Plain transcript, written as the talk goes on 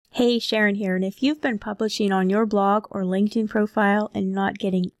Hey, Sharon here, and if you've been publishing on your blog or LinkedIn profile and not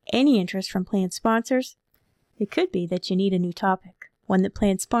getting any interest from plan sponsors, it could be that you need a new topic, one that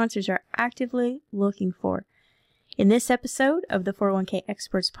plan sponsors are actively looking for. In this episode of the 401k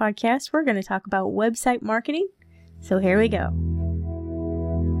Experts podcast, we're going to talk about website marketing, so here we go.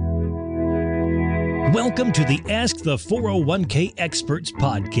 Welcome to the Ask the 401k Experts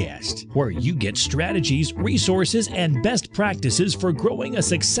podcast, where you get strategies, resources, and best practices for growing a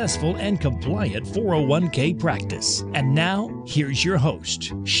successful and compliant 401k practice. And now, here's your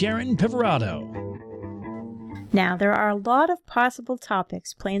host, Sharon Piverato. Now, there are a lot of possible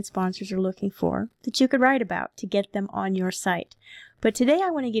topics plan sponsors are looking for that you could write about to get them on your site. But today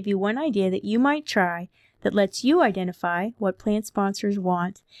I want to give you one idea that you might try that lets you identify what plan sponsors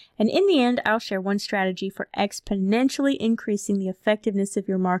want. And in the end, I'll share one strategy for exponentially increasing the effectiveness of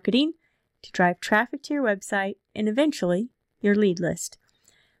your marketing to drive traffic to your website and eventually your lead list.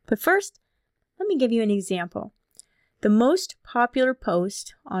 But first, let me give you an example. The most popular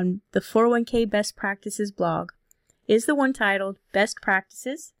post on the 401k Best Practices blog is the one titled Best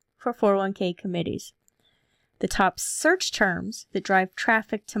Practices for 401k Committees. The top search terms that drive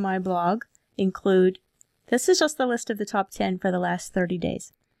traffic to my blog include, this is just the list of the top 10 for the last 30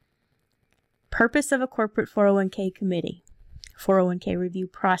 days. Purpose of a corporate 401k committee, 401k review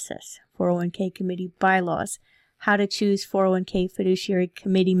process, 401k committee bylaws, how to choose 401k fiduciary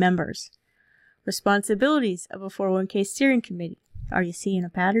committee members, responsibilities of a 401k steering committee. Are you seeing a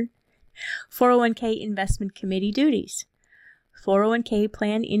pattern? 401k investment committee duties, 401k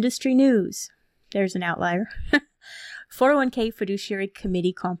plan industry news. There's an outlier. 401k fiduciary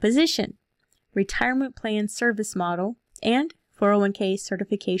committee composition, retirement plan service model, and 401k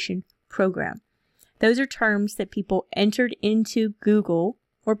certification program. Those are terms that people entered into Google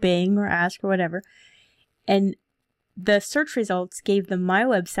or Bing or Ask or whatever, and the search results gave them my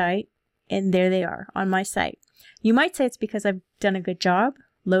website, and there they are on my site. You might say it's because I've done a good job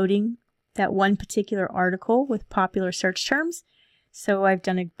loading that one particular article with popular search terms, so I've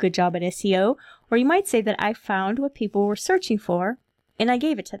done a good job at SEO, or you might say that I found what people were searching for, and I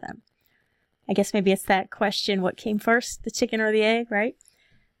gave it to them. I guess maybe it's that question, what came first, the chicken or the egg, right?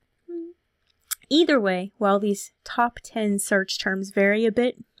 Either way, while these top 10 search terms vary a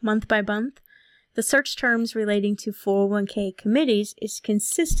bit month by month, the search terms relating to 401k committees is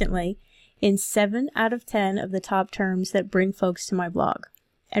consistently in 7 out of 10 of the top terms that bring folks to my blog.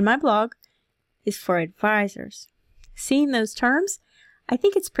 And my blog is for advisors. Seeing those terms, I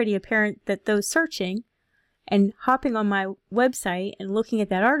think it's pretty apparent that those searching and hopping on my website and looking at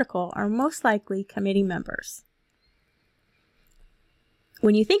that article are most likely committee members.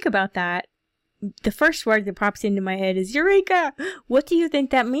 When you think about that, the first word that pops into my head is Eureka! What do you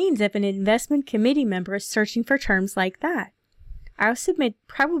think that means if an investment committee member is searching for terms like that? I'll submit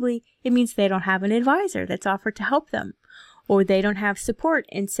probably it means they don't have an advisor that's offered to help them, or they don't have support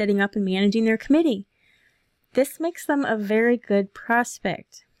in setting up and managing their committee. This makes them a very good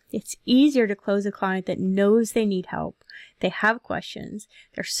prospect. It's easier to close a client that knows they need help, they have questions,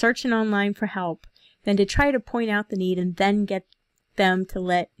 they're searching online for help, than to try to point out the need and then get them to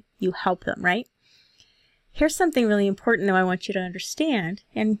let you help them, right? Here's something really important that I want you to understand,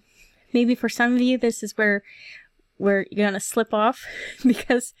 and maybe for some of you this is where you're going to slip off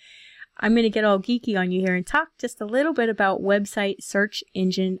because I'm going to get all geeky on you here and talk just a little bit about website search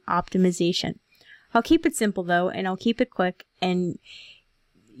engine optimization. I'll keep it simple though, and I'll keep it quick, and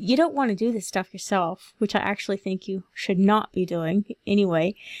you don't want to do this stuff yourself, which I actually think you should not be doing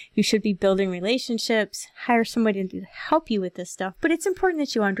anyway. You should be building relationships, hire somebody to help you with this stuff, but it's important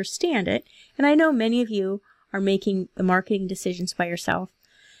that you understand it. And I know many of you are making the marketing decisions by yourself.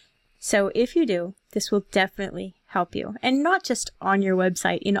 So if you do, this will definitely help you. And not just on your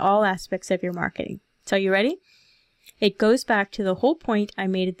website, in all aspects of your marketing. So you ready? It goes back to the whole point I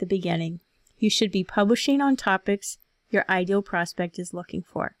made at the beginning. You should be publishing on topics your ideal prospect is looking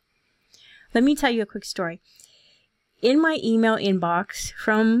for. Let me tell you a quick story. In my email inbox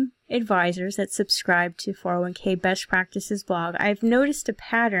from advisors that subscribe to 401k Best Practices blog, I've noticed a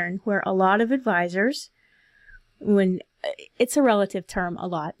pattern where a lot of advisors, when it's a relative term, a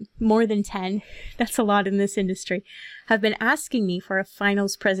lot, more than 10, that's a lot in this industry, have been asking me for a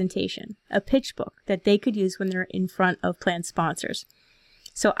finals presentation, a pitch book that they could use when they're in front of plan sponsors.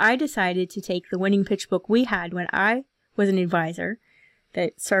 So I decided to take the winning pitch book we had when I was an advisor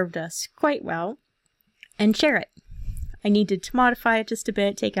that served us quite well and share it. I needed to modify it just a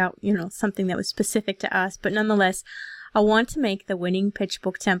bit, take out, something that was specific to us, but nonetheless, I want to make the winning pitch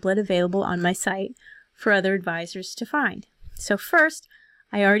book template available on my site for other advisors to find. So first,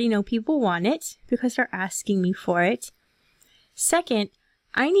 I already know people want it because they're asking me for it. Second,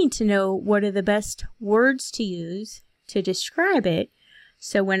 I need to know what are the best words to use to describe it,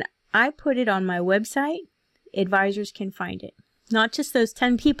 so when I put it on my website, advisors can find it. Not just those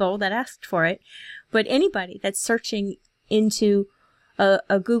 10 people that asked for it, but anybody that's searching into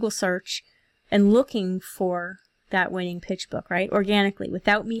a Google search and looking for that winning pitch book, right? Organically,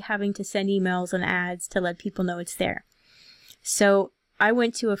 without me having to send emails and ads to let people know it's there. So I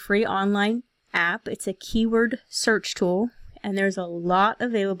went to a free online app. It's a keyword search tool, and there's a lot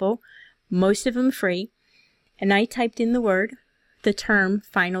available, most of them free. And I typed in the term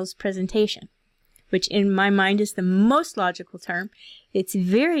finals presentation, which in my mind is the most logical term. It's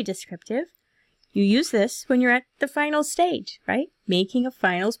very descriptive. You use this when you're at the final stage, right? Making a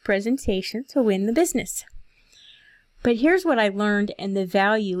finals presentation to win the business. But here's what I learned, and the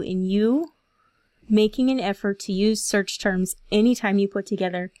value in you making an effort to use search terms anytime you put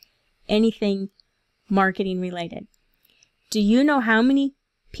together anything marketing related. Do you know how many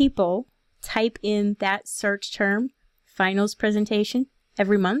people type in that search term, finals presentation,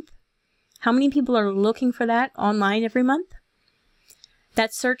 every month? How many people are looking for that online every month?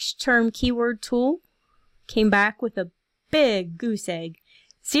 That search term keyword tool came back with a big goose egg.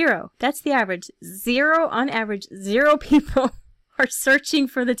 0. That's the average. 0 on average. 0 people are searching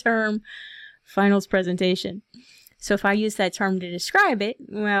for the term finals presentation. So if I use that term to describe it,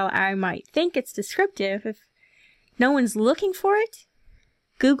 well, I might think it's descriptive. If no one's looking for it,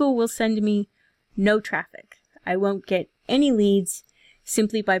 Google will send me no traffic. I won't get any leads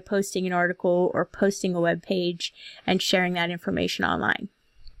simply by posting an article or posting a web page and sharing that information online.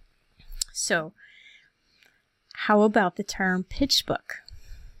 So, how about the term pitch book?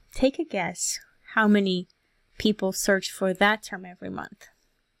 Take a guess how many people search for that term every month.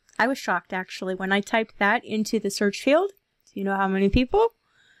 I was shocked actually when I typed that into the search field. Do you know how many people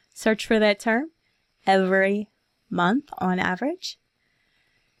search for that term every month on average?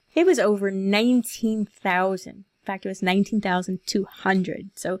 It was over 19,000. In fact, it was 19,200.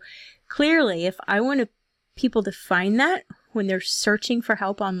 So clearly, if I want people to find that when they're searching for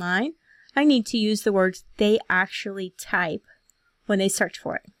help online, I need to use the words they actually type when they search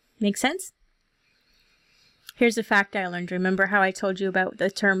for it. Make sense? Here's a fact I learned. Remember how I told you about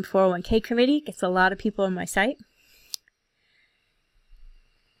the term 401k committee? It gets a lot of people on my site.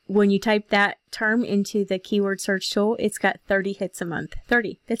 When you type that term into the keyword search tool, it's got 30 hits a month.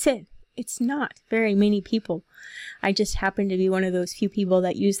 30. That's it. It's not very many people. I just happen to be one of those few people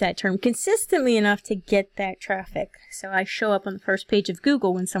that use that term consistently enough to get that traffic. So I show up on the first page of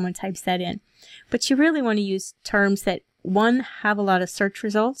Google when someone types that in. But you really want to use terms that, 1, have a lot of search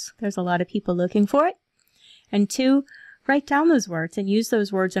results. There's a lot of people looking for it. And 2, write down those words and use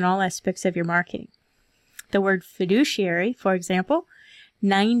those words in all aspects of your marketing. The word fiduciary, for example,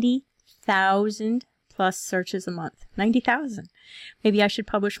 90,000 plus searches a month. 90,000. Maybe I should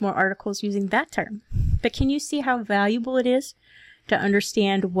publish more articles using that term. But can you see how valuable it is to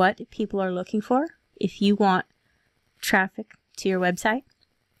understand what people are looking for if you want traffic to your website?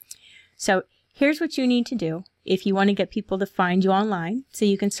 So here's what you need to do if you want to get people to find you online so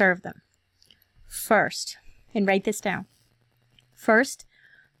you can serve them. First, and write this down. First,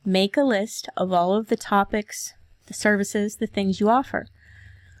 make a list of all of the topics, the services, the things you offer.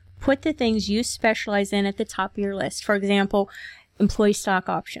 Put the things you specialize in at the top of your list. For example, employee stock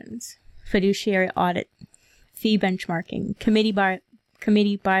options, fiduciary audit, fee benchmarking,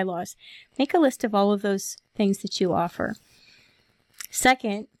 committee bylaws. Make a list of all of those things that you offer.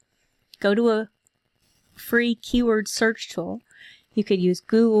 Second, go to a free keyword search tool. You could use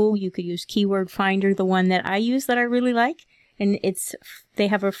Google, you could use Keyword Finder. The one that I use that I really like, and they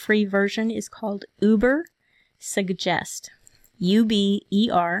have a free version, is called Uber Suggest.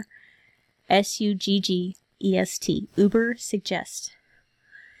 UberSuggest. Uber Suggest.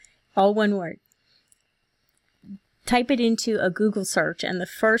 All one word. Type it into a Google search, and the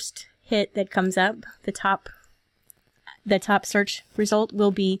first hit that comes up, the top search result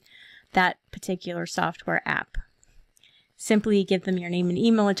will be that particular software app. Simply give them your name and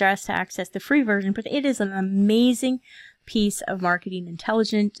email address to access the free version, but it is an amazing piece of marketing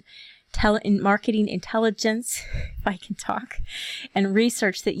intelligence, if I can talk, and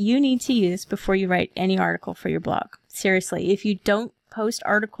research that you need to use before you write any article for your blog. Seriously, if you don't post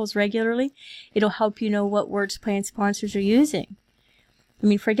articles regularly, it'll help you know what words plan sponsors are using. I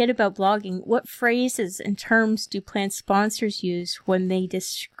mean, forget about blogging. What phrases and terms do plan sponsors use when they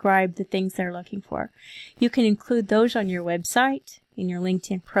describe the things they're looking for? You can include those on your website, in your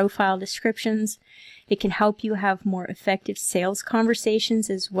LinkedIn profile descriptions. It can help you have more effective sales conversations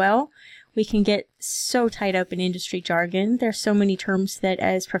as well. We can get so tied up in industry jargon. There's so many terms that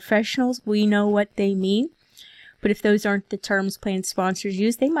as professionals, we know what they mean. But if those aren't the terms plan sponsors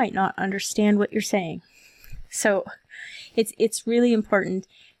use, they might not understand what you're saying. So it's really important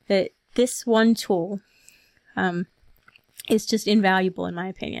that this one tool is just invaluable in my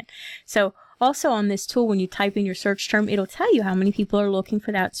opinion. So also on this tool, when you type in your search term, it'll tell you how many people are looking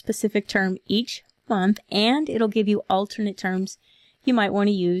for that specific term each month, and it'll give you alternate terms you might want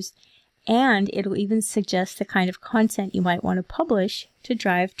to use, and it'll even suggest the kind of content you might want to publish to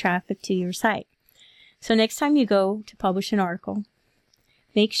drive traffic to your site. So next time you go to publish an article,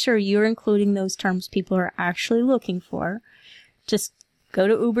 make sure you're including those terms people are actually looking for. Just go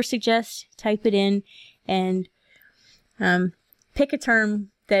to Ubersuggest, type it in, and pick a term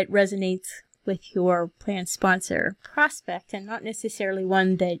that resonates with your plan sponsor prospect and not necessarily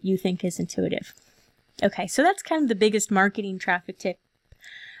one that you think is intuitive. Okay, so that's kind of the biggest marketing traffic tip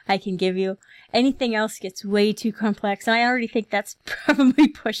I can give you. Anything else gets way too complex, and I already think that's probably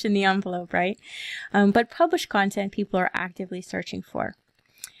pushing the envelope, right? But publish content people are actively searching for.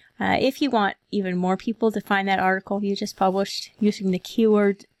 If you want even more people to find that article you just published using the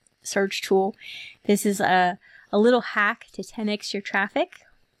keyword search tool, this is a little hack to 10x your traffic.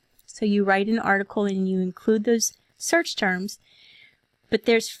 So you write an article and you include those search terms, but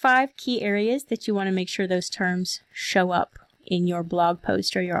there's 5 key areas that you want to make sure those terms show up in your blog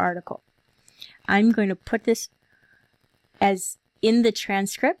post or your article. I'm going to put this as in the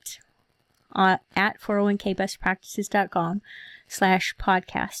transcript at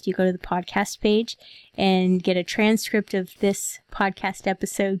 401kbestpractices.com/podcast. You go to the podcast page and get a transcript of this podcast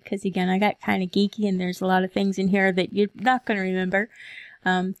episode, because again, I got kind of geeky and there's a lot of things in here that you're not going to remember.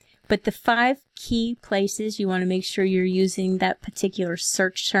 But the 5 key places you want to make sure you're using that particular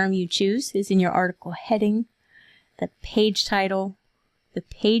search term you choose is in your article heading, the page title, the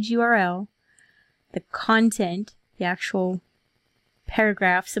page URL, the content, the actual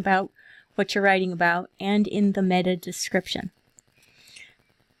paragraphs about what you're writing about, and in the meta description.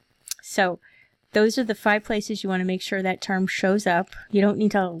 So those are the 5 places you want to make sure that term shows up. You don't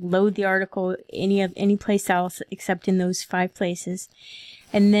need to load the article any place else except in those 5 places.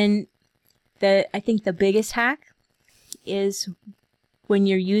 And then I think the biggest hack is when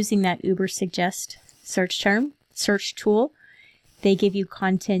you're using that Ubersuggest search tool, they give you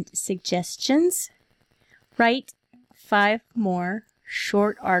content suggestions. Write 5 more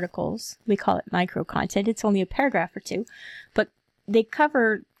short articles. We call it micro content. It's only a paragraph or 2, but they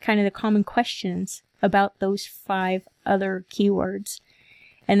cover kind of the common questions about those 5 other keywords,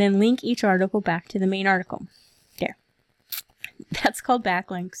 and then link each article back to the main article. There. That's called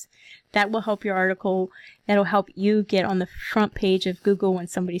backlinks. That will help your article. That'll help you get on the front page of Google when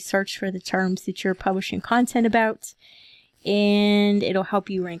somebody searches for the terms that you're publishing content about, and it'll help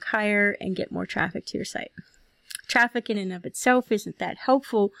you rank higher and get more traffic to your site. Traffic in and of itself isn't that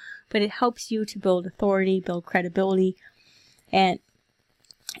helpful, but it helps you to build authority, build credibility, and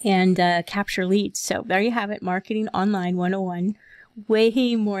capture leads. So there you have it, Marketing Online 101.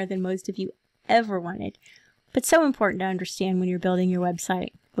 Way more than most of you ever wanted, but so important to understand when you're building your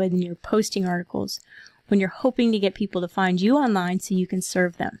website, when you're posting articles, when you're hoping to get people to find you online so you can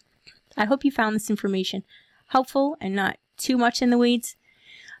serve them. I hope you found this information helpful and not too much in the weeds.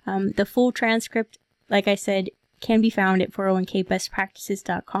 The full transcript, like I said, can be found at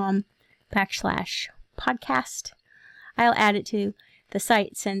 401kbestpractices.com/podcast. I'll add it to the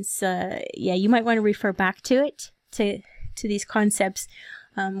site since, you might want to refer back to it, to these concepts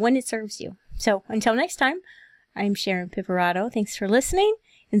when it serves you. So until next time, I'm Sharon Pivorato. Thanks for listening,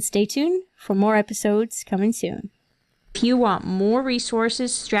 and stay tuned for more episodes coming soon. If you want more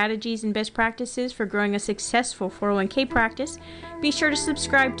resources, strategies, and best practices for growing a successful 401k practice, be sure to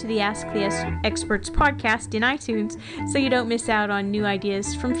subscribe to the Ask the Experts podcast in iTunes so you don't miss out on new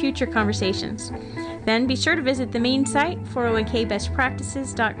ideas from future conversations. Then be sure to visit the main site,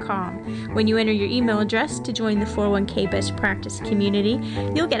 401kbestpractices.com. When you enter your email address to join the 401k Best Practice community,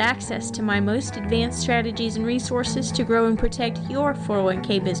 you'll get access to my most advanced strategies and resources to grow and protect your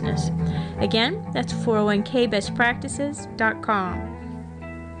 401k business. Again, that's 401kbestpractices.com.